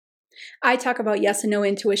I talk about yes and no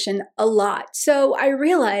intuition a lot. So I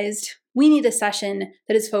realized we need a session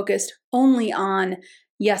that is focused only on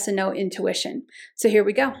yes and no intuition. So here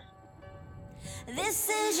we go. This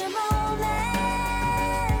is your moment.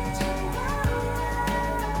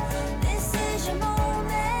 This is your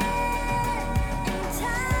moment in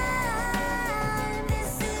time.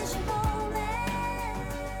 This is your moment.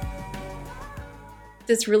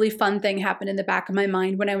 This really fun thing happened in the back of my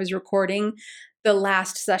mind when I was recording the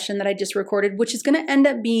last session that I just recorded, which is going to end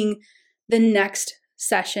up being the next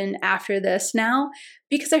session after this now,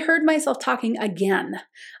 because I heard myself talking again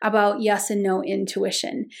about yes and no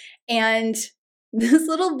intuition. And this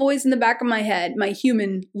little voice in the back of my head, my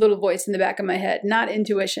human little voice in the back of my head, not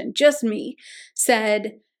intuition, just me,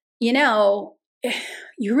 said,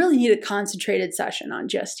 you really need a concentrated session on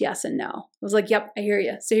just yes and no. I was like, yep, I hear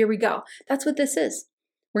you. So here we go. That's what this is.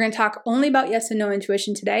 We're going to talk only about yes and no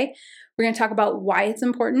intuition today. We're going to talk about why it's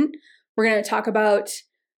important. We're going to talk about,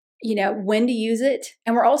 when to use it.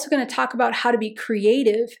 And we're also going to talk about how to be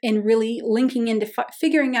creative and really linking into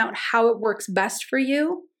figuring out how it works best for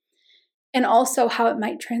you and also how it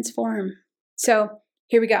might transform. So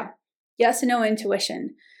here we go. Yes and no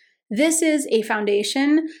intuition. This is a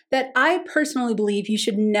foundation that I personally believe you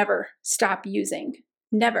should never stop using.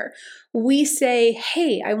 Never. We say,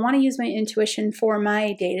 hey, I want to use my intuition for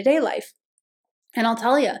my day-to-day life. And I'll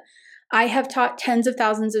tell you, I have taught tens of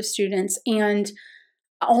thousands of students, and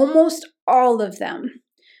almost all of them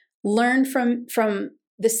learn from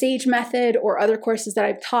the SAGE method or other courses that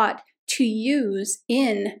I've taught to use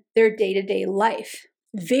in their day-to-day life.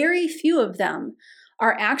 Very few of them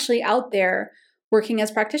are actually out there working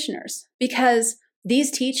as practitioners, because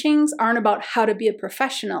these teachings aren't about how to be a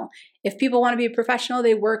professional. If people want to be a professional,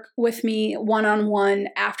 they work with me one-on-one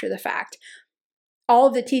after the fact. All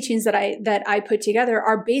of the teachings that I put together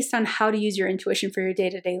are based on how to use your intuition for your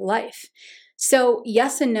day-to-day life. So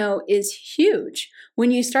yes and no is huge.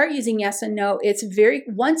 When you start using yes and no,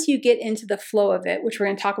 once you get into the flow of it, which we're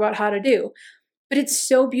going to talk about how to do, but it's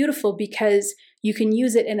so beautiful because you can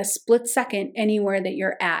use it in a split second anywhere that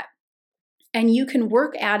you're at. And you can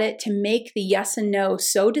work at it to make the yes and no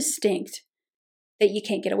so distinct that you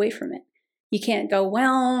can't get away from it. You can't go,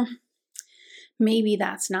 well, maybe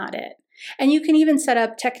that's not it. And you can even set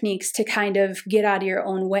up techniques to kind of get out of your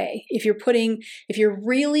own way. If you're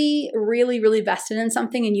really, really, really vested in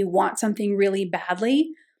something and you want something really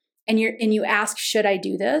badly, and you ask, should I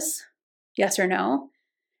do this? Yes or no?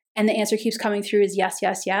 And the answer keeps coming through is yes,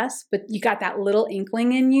 yes, yes. But you got that little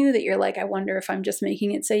inkling in you that you're like, I wonder if I'm just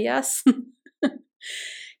making it say yes.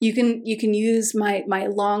 You can use my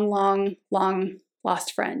long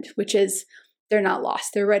lost friend, which is, they're not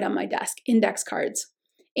lost. They're right on my desk, index cards.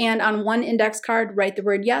 And on one index card, write the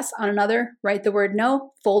word yes. On another, write the word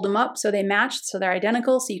no. Fold them up so they match, so they're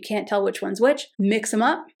identical, so you can't tell which one's which. Mix them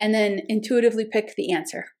up, and then intuitively pick the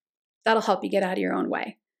answer. That'll help you get out of your own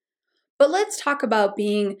way. But let's talk about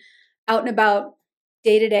being out and about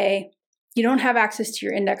day to day. You don't have access to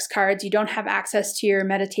your index cards. You don't have access to your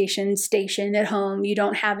meditation station at home. You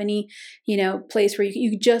don't have any, place where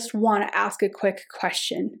you just want to ask a quick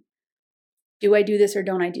question. Do I do this or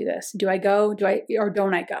don't I do this? Do I go? Or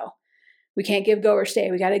don't I go? We can't give go or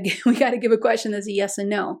stay. We got to give a question that's a yes and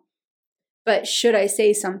no. But should I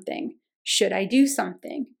say something? Should I do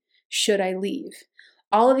something? Should I leave?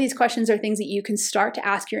 All of these questions are things that you can start to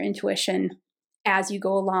ask your intuition as you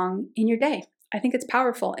go along in your day. I think it's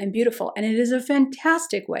powerful and beautiful, and it is a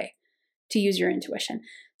fantastic way to use your intuition,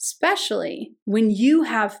 especially when you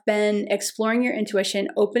have been exploring your intuition,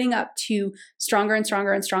 opening up to stronger and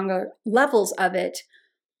stronger and stronger levels of it.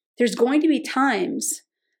 There's going to be times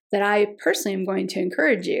that I personally am going to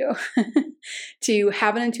encourage you to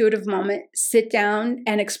have an intuitive moment, sit down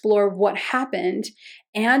and explore what happened,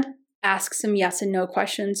 and ask some yes and no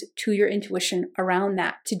questions to your intuition around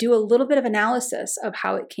that, to do a little bit of analysis of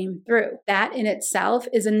how it came through. That in itself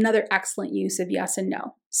is another excellent use of yes and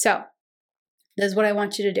no. So this is what I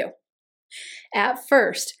want you to do. At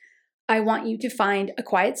first, I want you to find a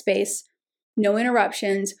quiet space, no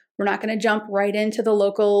interruptions. We're not going to jump right into the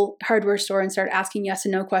local hardware store and start asking yes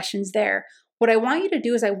and no questions there. What I want you to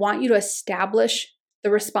do is I want you to establish the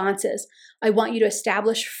responses. I want you to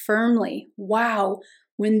establish firmly, wow,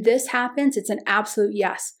 when this happens, it's an absolute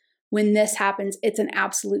yes. When this happens, it's an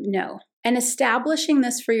absolute no. And establishing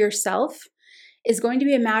this for yourself is going to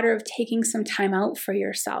be a matter of taking some time out for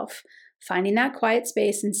yourself, finding that quiet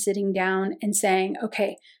space and sitting down and saying,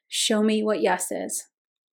 okay, show me what yes is.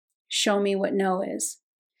 Show me what no is.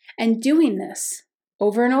 And doing this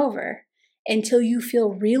over and over until you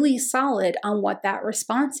feel really solid on what that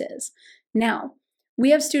response is. Now,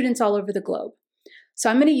 we have students all over the globe. So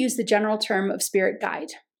I'm going to use the general term of spirit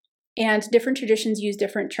guide. And different traditions use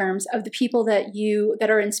different terms of the people that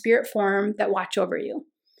are in spirit form that watch over you.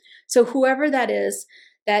 So whoever that is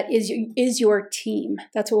your team.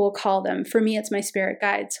 That's what we'll call them. For me, it's my spirit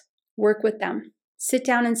guides. Work with them. Sit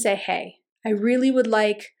down and say, hey, I really would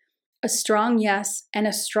like a strong yes and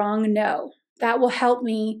a strong no. That will help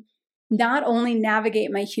me not only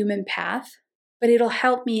navigate my human path, but it'll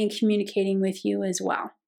help me in communicating with you as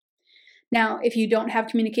well. Now, if you don't have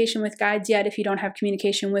communication with guides yet, if you don't have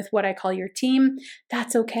communication with what I call your team,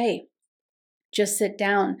 that's okay. Just sit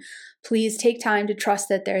down. Please take time to trust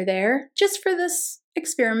that they're there just for this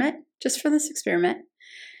experiment.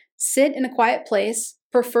 Sit in a quiet place,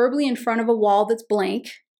 preferably in front of a wall that's blank.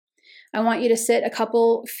 I want you to sit a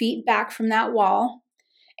couple feet back from that wall.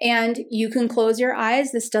 And you can close your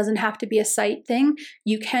eyes. This doesn't have to be a sight thing.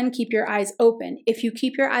 You can keep your eyes open. If you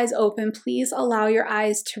keep your eyes open, please allow your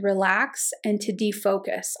eyes to relax and to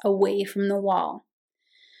defocus away from the wall.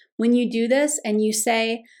 When you do this and you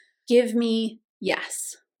say, give me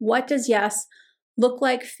yes. What does yes look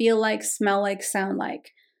like, feel like, smell like, sound like?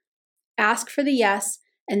 Ask for the yes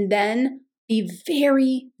and then be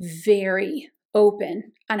very, very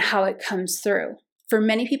open on how it comes through. For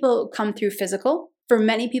many people, it will come through physical. For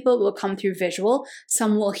many people, it will come through visual.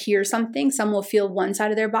 Some will hear something. Some will feel one side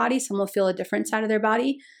of their body. Some will feel a different side of their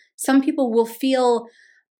body. Some people will feel,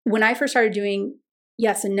 when I first started doing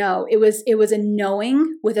yes and no, it was a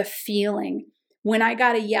knowing with a feeling. When I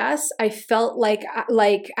got a yes, I felt like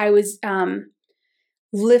I was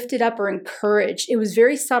lifted up or encouraged. It was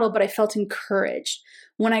very subtle, but I felt encouraged.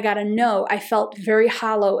 When I got a no, I felt very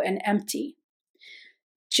hollow and empty.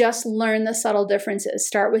 Just learn the subtle differences.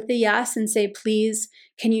 Start with the yes and say, please,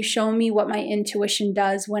 can you show me what my intuition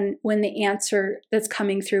does when the answer that's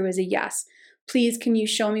coming through is a yes? Please, can you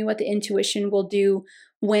show me what the intuition will do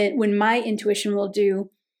when my intuition will do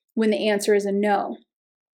when the answer is a no?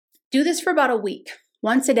 Do this for about a week.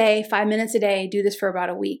 Once a day, 5 minutes a day, do this for about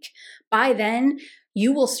a week. By then,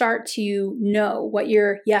 you will start to know what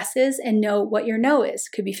your yes is and know what your no is.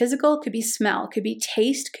 Could be physical, could be smell, could be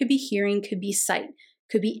taste, could be hearing, could be sight.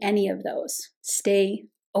 Could be any of those. Stay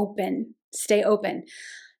open. Stay open.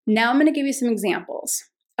 Now I'm going to give you some examples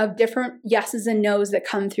of different yeses and nos that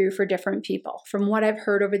come through for different people from what I've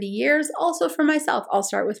heard over the years, also for myself. I'll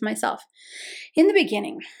start with myself. In the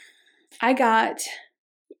beginning,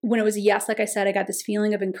 when it was a yes, like I said, I got this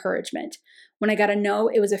feeling of encouragement. When I got a no,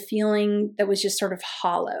 it was a feeling that was just sort of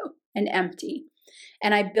hollow and empty.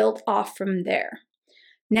 And I built off from there.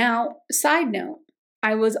 Now, side note,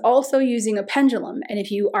 I was also using a pendulum. And if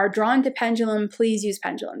you are drawn to pendulum, please use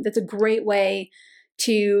pendulum. That's a great way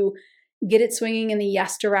to get it swinging in the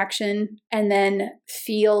yes direction and then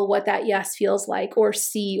feel what that yes feels like, or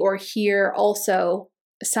see or hear also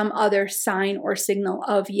some other sign or signal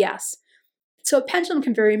of yes. So a pendulum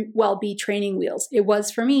can very well be training wheels. It was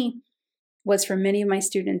for me, was for many of my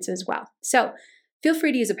students as well. So feel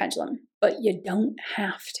free to use a pendulum, but you don't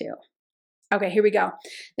have to. Okay, here we go.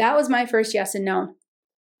 That was my first yes and no.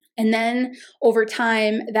 And then over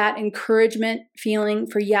time, that encouragement feeling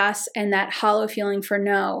for yes and that hollow feeling for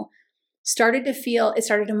no started to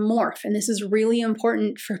morph. And this is really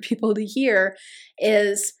important for people to hear,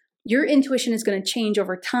 is your intuition is going to change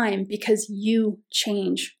over time because you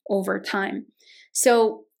change over time.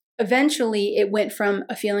 So eventually it went from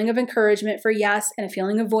a feeling of encouragement for yes and a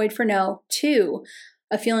feeling of void for no to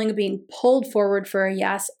a feeling of being pulled forward for a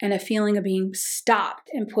yes and a feeling of being stopped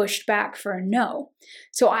and pushed back for a no.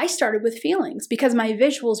 So I started with feelings because my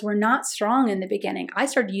visuals were not strong in the beginning. I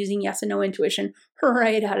started using yes and no intuition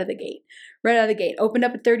right out of the gate. Opened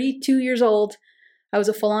up at 32 years old. I was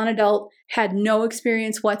a full-on adult, had no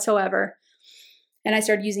experience whatsoever. And I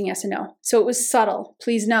started using yes and no. So it was subtle.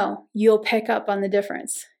 Please know, you'll pick up on the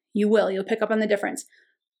difference. You'll pick up on the difference.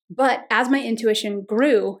 But as my intuition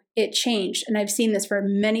grew, it changed. And I've seen this for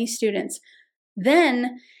many students.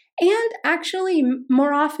 Then, and actually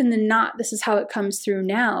more often than not, this is how it comes through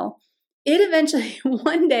now. It eventually,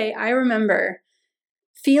 one day, I remember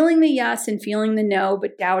feeling the yes and feeling the no,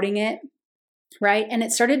 but doubting it, right? And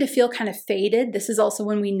it started to feel kind of faded. This is also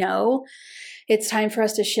when we know it's time for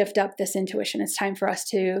us to shift up this intuition. It's time for us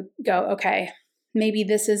to go, okay, maybe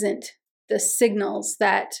this isn't the signals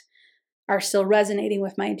that are still resonating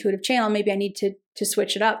with my intuitive channel. Maybe I need to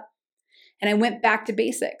switch it up. And I went back to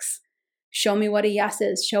basics. Show me what a yes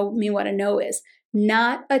is. Show me what a no is.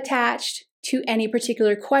 Not attached to any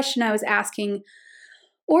particular question I was asking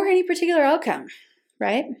or any particular outcome,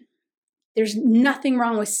 right? There's nothing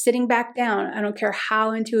wrong with sitting back down. I don't care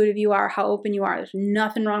how intuitive you are, how open you are. There's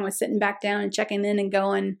nothing wrong with sitting back down and checking in and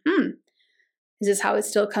going, is this how it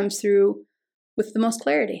still comes through with the most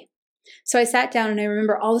clarity. So I sat down and I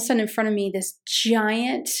remember all of a sudden in front of me, this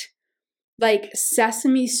giant, like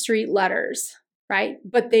Sesame Street letters, right?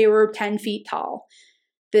 But they were 10 feet tall.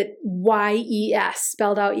 That YES,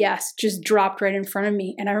 spelled out yes, just dropped right in front of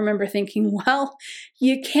me. And I remember thinking, well,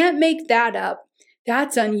 you can't make that up.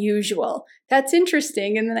 That's unusual. That's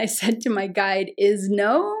interesting. And then I said to my guide, is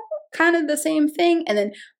no kind of the same thing? And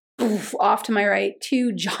then poof, off to my right,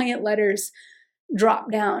 2 giant letters drop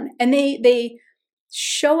down. And they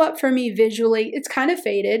show up for me visually. It's kind of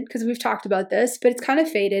faded because we've talked about this, but it's kind of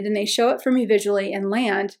faded. And they show up for me visually and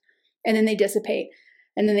land, and then they dissipate.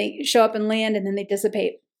 And then they show up and land, and then they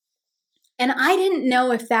dissipate. And I didn't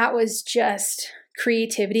know if that was just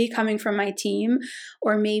creativity coming from my team,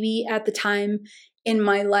 or maybe at the time in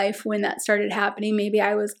my life when that started happening, maybe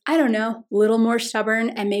I was, I don't know, a little more stubborn,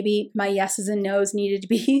 and maybe my yeses and nos needed to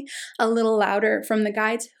be a little louder from the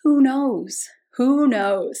guides. Who knows? Who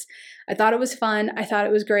knows? I thought it was fun. I thought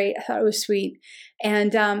it was great. I thought it was sweet.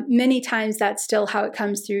 And many times that's still how it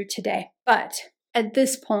comes through today. But at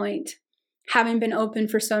this point, having been open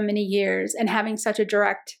for so many years and having such a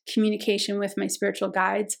direct communication with my spiritual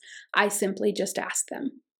guides, I simply just ask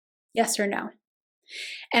them, yes or no.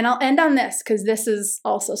 And I'll end on this because this is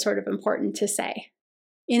also sort of important to say.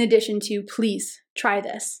 In addition to, please try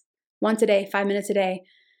this once a day, 5 minutes a day,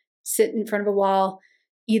 sit in front of a wall,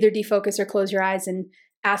 either defocus or close your eyes and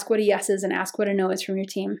ask what a yes is and ask what a no is from your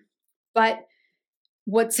team. But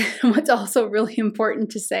what's also really important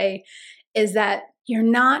to say is that you're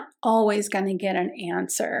not always going to get an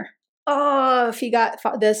answer. Oh, if you got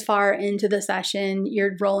this far into the session,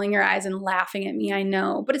 you're rolling your eyes and laughing at me. I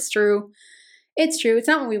know, but it's true. It's true. It's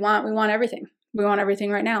not what we want. We want everything. We want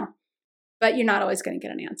everything right now. But you're not always going to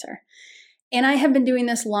get an answer. And I have been doing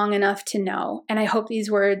this long enough to know, and I hope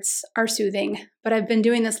these words are soothing, but I've been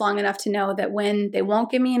doing this long enough to know that when they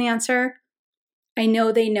won't give me an answer, I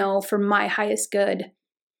know they know for my highest good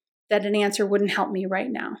that an answer wouldn't help me right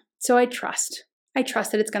now. So I trust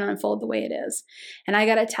that it's going to unfold the way it is. And I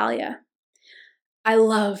got to tell you, I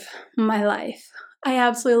love my life. I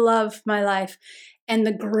absolutely love my life and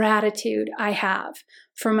the gratitude I have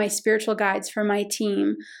for my spiritual guides, for my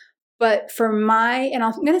team, but for and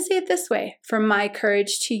I'm going to say it this way, for my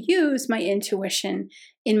courage to use my intuition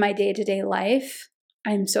in my day-to-day life.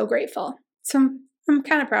 I'm so grateful. So I'm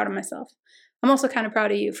kind of proud of myself. I'm also kind of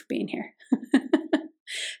proud of you for being here.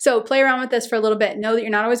 So play around with this for a little bit. Know that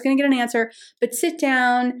you're not always going to get an answer, but sit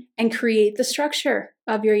down and create the structure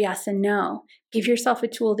of your yes and no. Give yourself a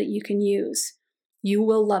tool that you can use. You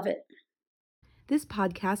will love it. This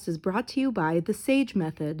podcast is brought to you by the SAGE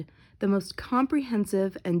Method, the most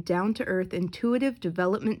comprehensive and down-to-earth intuitive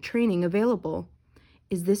development training available.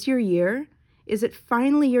 Is this your year? Is it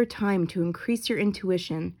finally your time to increase your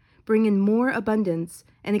intuition, bring in more abundance,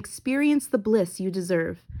 and experience the bliss you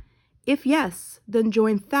deserve? If yes, then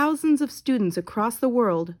join thousands of students across the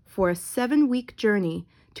world for a 7-week journey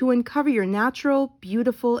to uncover your natural,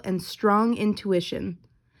 beautiful, and strong intuition.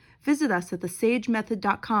 Visit us at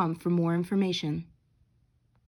thesagemethod.com for more information.